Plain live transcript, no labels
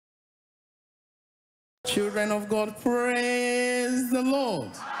Children of God, praise the Lord.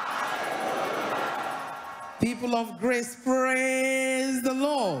 People of grace, praise the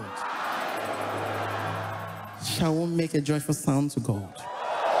Lord. Shall we make a joyful sound to God?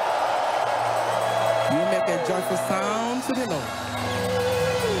 You make a joyful sound to the Lord.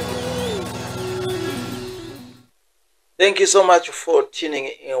 Thank you so much for tuning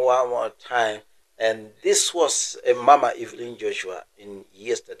in one more time. And this was Mama Evelyn Joshua in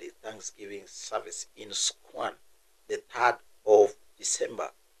yesterday Thanksgiving service in Scoan, the 3rd of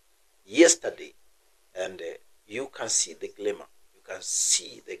December. Yesterday, and you can see the glimmer, you can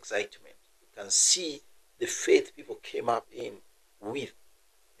see the excitement, you can see the faith people came up in with,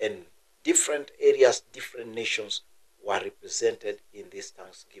 and different areas, different nations were represented in this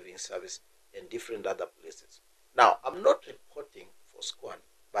Thanksgiving service and different other places. Now, I'm not reporting for Scoan,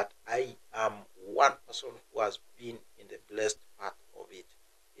 but I am one person who has been in the blessed part of it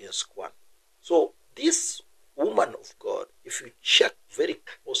in Scoan. So this woman of God, if you check very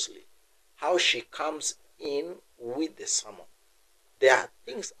closely how she comes in with the sermon, there are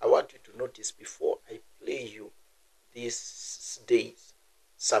things I want you to notice before I play you this day's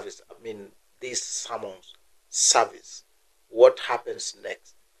service. I mean, this sermon's service. What happens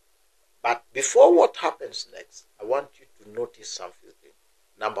next? But before what happens next, I want you to notice something.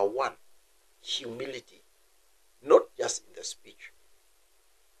 Number one, humility. Not just in the speech,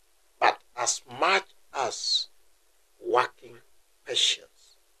 but as much as working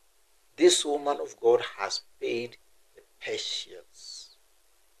patience. This woman of God has paid the patience,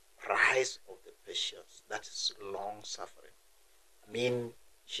 price of the patience. That is long suffering. I mean,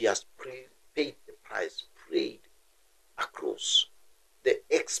 she has paid the price, prayed across the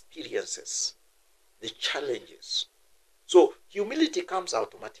experiences, the challenges. So humility comes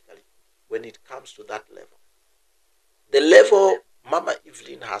automatically when it comes to that level. The level Mama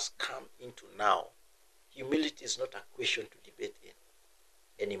Evelyn has come into now, humility is not a question to debate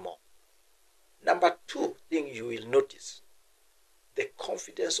in anymore. Number two thing you will notice, the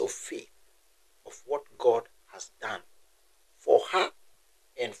confidence of faith of what God has done for her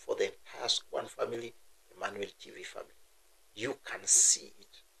and for the entire Scoan family, Emmanuel TV family. You can see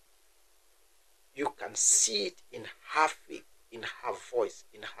it. You can see it in her faith, in her voice,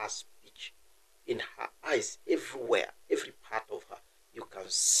 in her speech, in her eyes, everywhere, every part of her. You can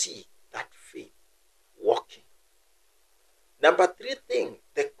see that faith walking. Number three thing,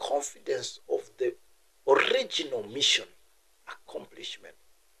 the confidence of the original mission accomplishment.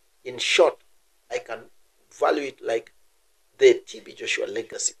 In short, I can value it like the TB Joshua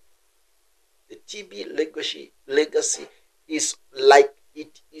legacy. The TB legacy is like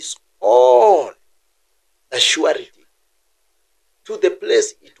it is all a surety to the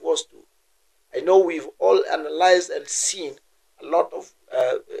place it was to. I know we've all analyzed and seen a lot of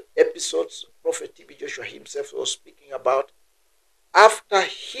episodes Prophet TB Joshua himself was speaking about. After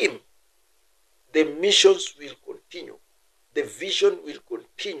him, the missions will continue. The vision will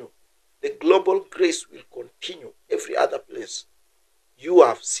continue. The global grace will continue. Every other place. You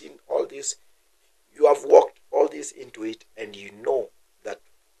have seen all this. You have walked all this into it, and you know that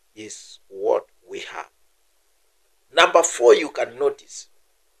is what we have. Number four, you can notice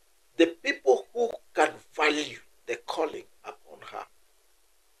the people who can value the calling upon her.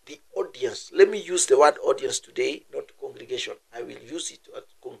 The audience, let me use the word audience today, not congregation. I will use it at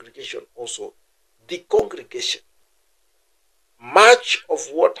congregation also. The congregation. Much of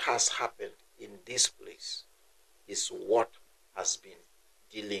what has happened in this place is what has been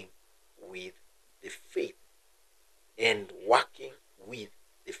dealing with the faith and working with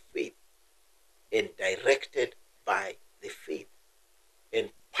the faith and directed by the faith and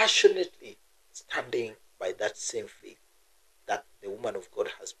passionately standing by that same faith that the woman of God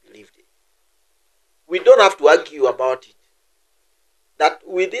has believed in. We don't have to argue about it. That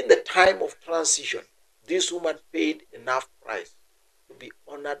within the time of transition, this woman paid enough price to be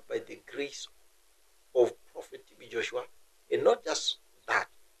honored by the grace of Prophet TB Joshua. And not just that,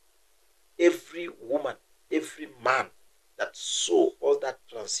 every woman, every man that saw all that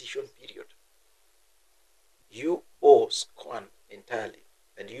transition period, you owe Scoan entirely,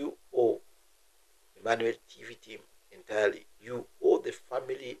 and you owe Emmanuel TV team entirely. You owe the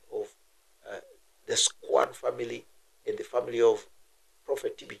family of the Scoan family and the family of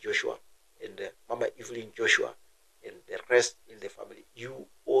Prophet TB Joshua and Mama Evelyn Joshua and the rest in the family. You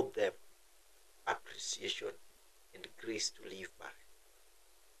owe them appreciation and grace to live by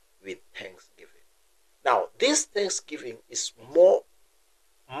with thanksgiving. Now, this thanksgiving is more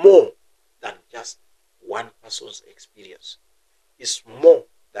than just one person's experience. It's more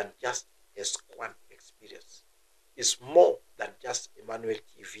than just a Scoan experience. It's more than just Emmanuel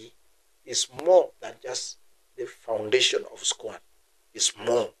TV is more than just the foundation of Scoan. It's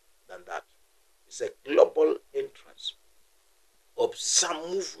more than that. It's a global entrance of some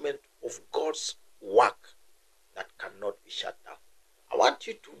movement of God's work that cannot be shut down. I want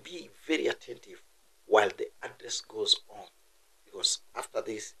you to be very attentive while the address goes on, because after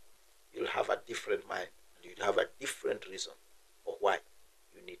this, you'll have a different mind and you'll have a different reason of why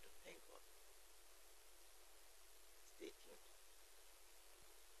you need to thank God. Stay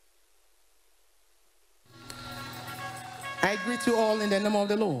tuned. I greet you all in the name of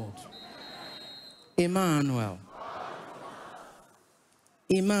the Lord. Emmanuel.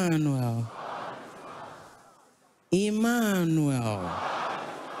 Emmanuel. Emmanuel.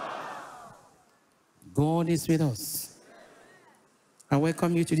 God is with us. I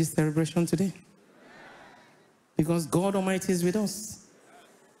welcome you to this celebration today, because God Almighty is with us.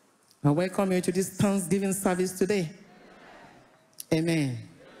 I welcome you to this Thanksgiving service today. Amen.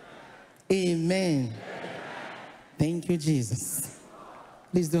 Amen. Thank you, Jesus.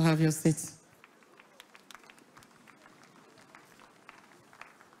 Please do have your seat.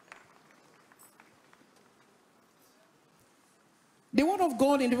 The word of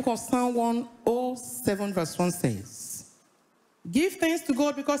God in the book of Psalm 107 verse 1 says, "Give thanks to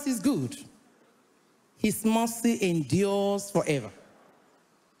God because he's good. His mercy endures forever."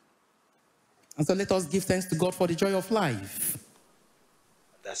 And so let us give thanks to God for the joy of life.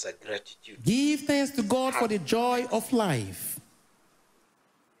 That's a gratitude. Give thanks to God for the joy of life.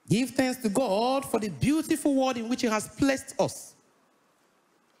 Give thanks to God for the beautiful world in which he has placed us.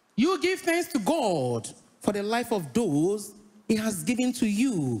 You give thanks to God for the life of those he has given to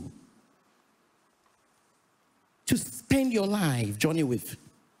you to spend your life journey with.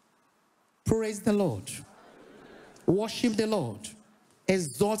 Praise the Lord. Worship the Lord.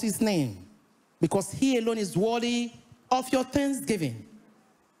 Exalt his name, because he alone is worthy of your thanksgiving.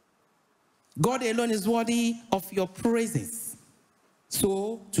 God alone is worthy of your praises.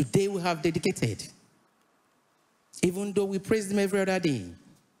 So today we have dedicated, even though we praise him every other day,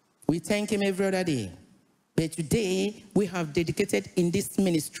 we thank him every other day, but today we have dedicated in this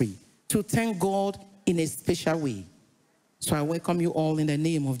ministry to thank God in a special way. So I welcome you all in the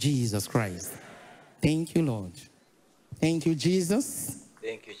name of Jesus Christ. Thank you, Lord. Thank you, Jesus.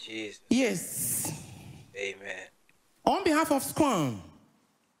 Thank you, Jesus. Yes. Amen. On behalf of Scoan,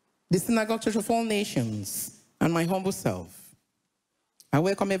 the Synagogue Church of All Nations, and my humble self, I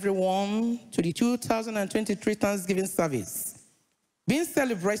welcome everyone to the 2023 Thanksgiving service, being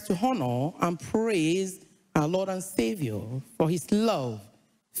celebrated to honor and praise our Lord and Savior for his love,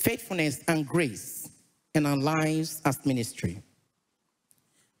 faithfulness, and grace in our lives as ministry.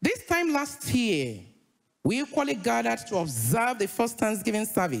 This time last year, we equally gathered to observe the first Thanksgiving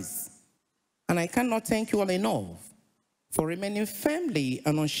service, and I cannot thank you all enough for remaining firmly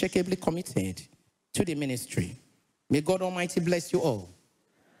and unshakably committed to the ministry. May God Almighty bless you all.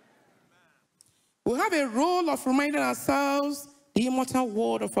 We have a role of reminding ourselves the immortal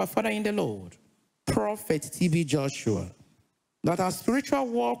word of our Father in the Lord, Prophet T.B. Joshua, that our spiritual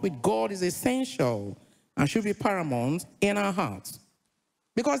walk with God is essential and should be paramount in our hearts.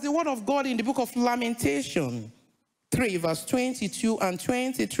 Because the word of God in the book of Lamentation 3 verse 22 and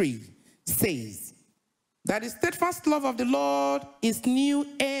 23 says that the steadfast love of the Lord is new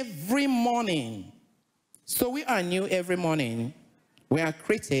every morning. So we are new every morning. We are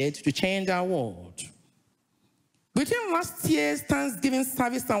created to change our world. Between last year's Thanksgiving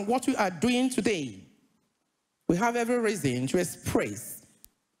service and what we are doing today, we have every reason to express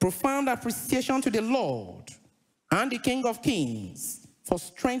profound appreciation to the Lord and the King of Kings for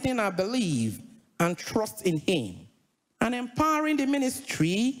strengthening our belief and trust in him, and empowering the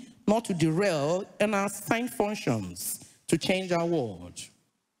ministry not to derail in our assigned functions to change our world.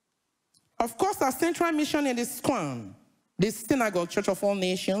 Of course, our central mission in this Scoan, this Synagogue Church of All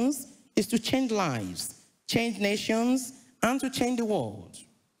Nations, is to change lives, change nations, and to change the world.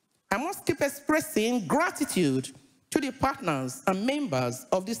 I must keep expressing gratitude to the partners and members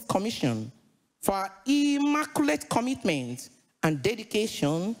of this commission for our immaculate commitment and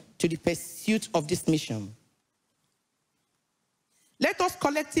dedication to the pursuit of this mission. Let us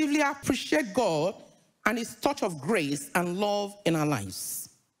collectively appreciate God and his touch of grace and love in our lives.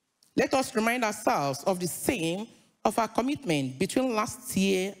 Let us remind ourselves of the same of our commitment between last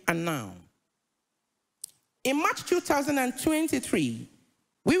year and now. In March 2023,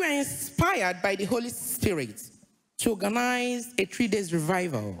 we were inspired by the Holy Spirit to organize a 3-day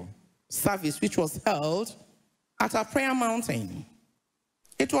revival service which was held at our prayer mountain.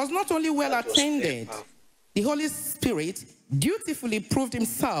 It was not only well attended, the Holy Spirit dutifully proved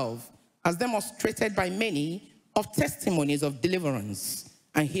himself as demonstrated by many of testimonies of deliverance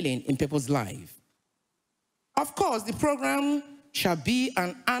and healing in people's life. Of course, the program shall be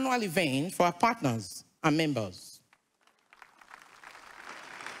an annual event for our partners and members.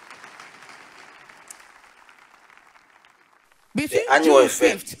 Between June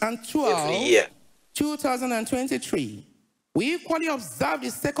 5th and 12th, 2023, we equally observe the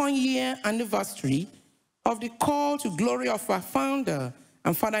second year anniversary of the call to glory of our founder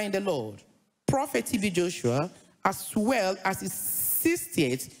and father in the Lord, Prophet T.B. Joshua, as well as his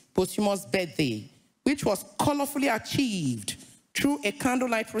 60th posthumous birthday, which was colorfully achieved through a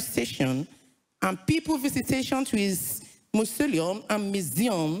candlelight procession and people visitation to his mausoleum and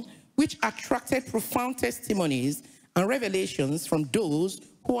museum, which attracted profound testimonies and revelations from those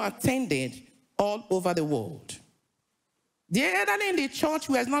who attended all over the world. The elderly in the church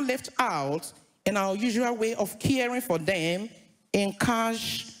were not left out in our usual way of caring for them in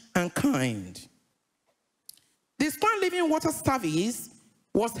cash and kind. The Scoan Living Water Service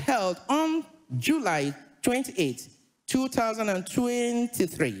was held on July 28,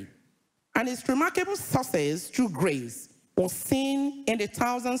 2023, and its remarkable success through grace was seen in the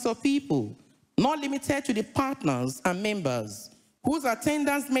thousands of people, not limited to the partners and members, whose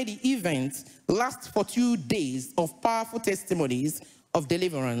attendance made the event last for 2 days of powerful testimonies of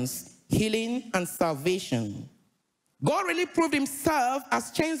deliverance, healing, and salvation. God really proved himself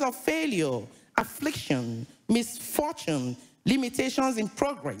as chains of failure, affliction, misfortune, limitations in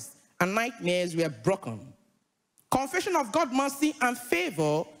progress, and nightmares were broken. Confession of God's mercy and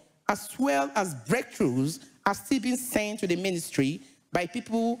favor, as well as breakthroughs, are still being sent to the ministry by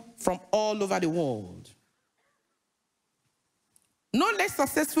people from all over the world. No less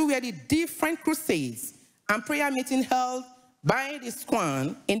successful were the different crusades and prayer meetings held by the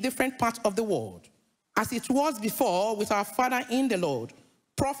Scoan in different parts of the world, as it was before with our father in the Lord,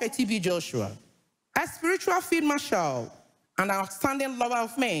 Prophet T.B. Joshua, a spiritual field marshal and outstanding lover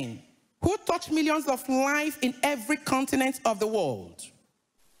of men, who touched millions of lives in every continent of the world.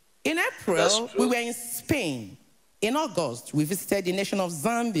 In April, we were in Spain. In August, we visited the nation of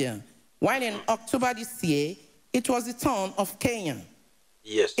Zambia, while in October this year, it was the turn of Kenya.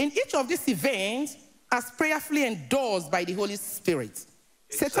 Yes. In each of these events, as prayerfully endorsed by the Holy Spirit,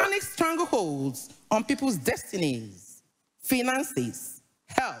 satanic strangleholds on people's destinies, finances,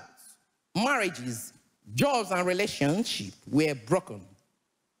 health, marriages, jobs, and relationships were broken.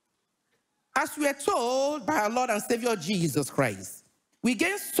 As we are told by our Lord and Savior Jesus Christ, we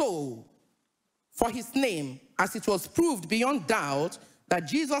gain soul for his name, as it was proved beyond doubt that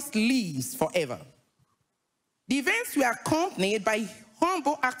Jesus lives forever. The events were accompanied by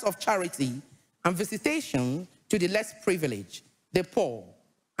humble acts of charity and visitation to the less privileged, the poor,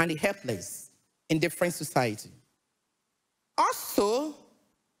 and the helpless in different society. Also,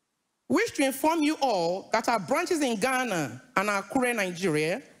 wish to inform you all that our branches in Ghana and Akure,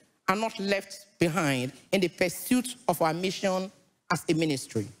 Nigeria, are not left behind in the pursuit of our mission as a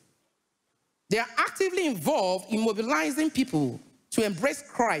ministry. They are actively involved in mobilizing people to embrace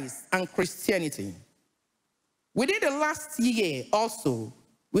Christ and Christianity. Within the last year also,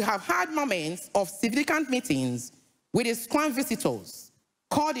 we have had moments of significant meetings with the Scoan visitors,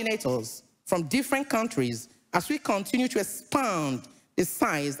 coordinators from different countries, as we continue to expand the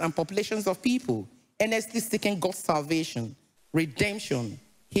size and populations of people earnestly seeking God's salvation, redemption,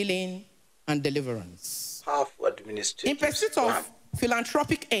 healing, and deliverance. Powerful administration. In pursuit of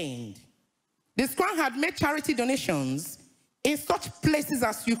philanthropic aid, the Scoan had made charity donations in such places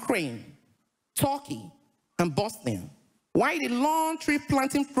as Ukraine, Turkey, and Bosnia, while the lawn tree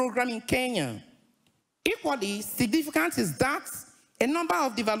planting program in Kenya. Equally significant is that a number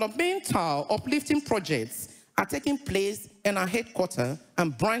of developmental uplifting projects are taking place in our headquarters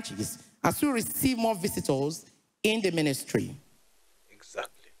and branches as we receive more visitors in the ministry.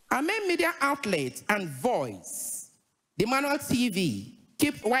 Exactly. Our main media outlet and voice, the manual TV,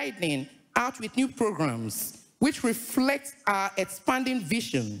 keep widening out with new programs which reflect our expanding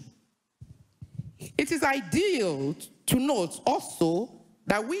vision. It is ideal to note also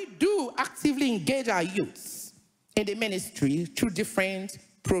that we do actively engage our youths in the ministry through different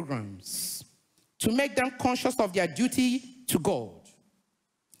programs to make them conscious of their duty to God.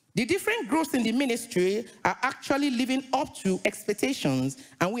 The different groups in the ministry are actually living up to expectations,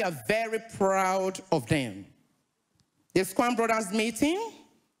 and we are very proud of them. The Scoan Brothers meeting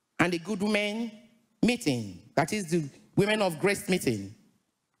and the Good Women meeting, that is the Women of Grace meeting.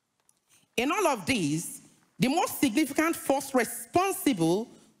 In all of these, the most significant force responsible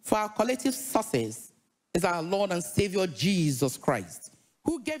for our collective success is our Lord and Savior Jesus Christ,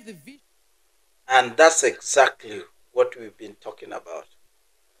 who gave the vision. And that's exactly what we've been talking about.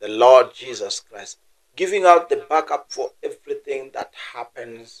 The Lord Jesus Christ. giving out the backup for everything that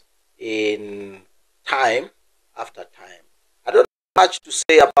happens in time after time. I don't have much to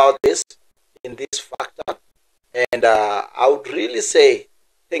say about this in this factor, and I would really say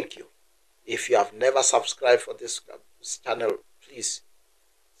thank you. If you have never subscribed for this channel, please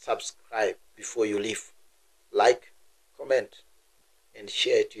subscribe before you leave. Like, comment, and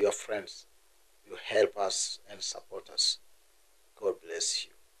share it to your friends. You help us and support us. God bless you.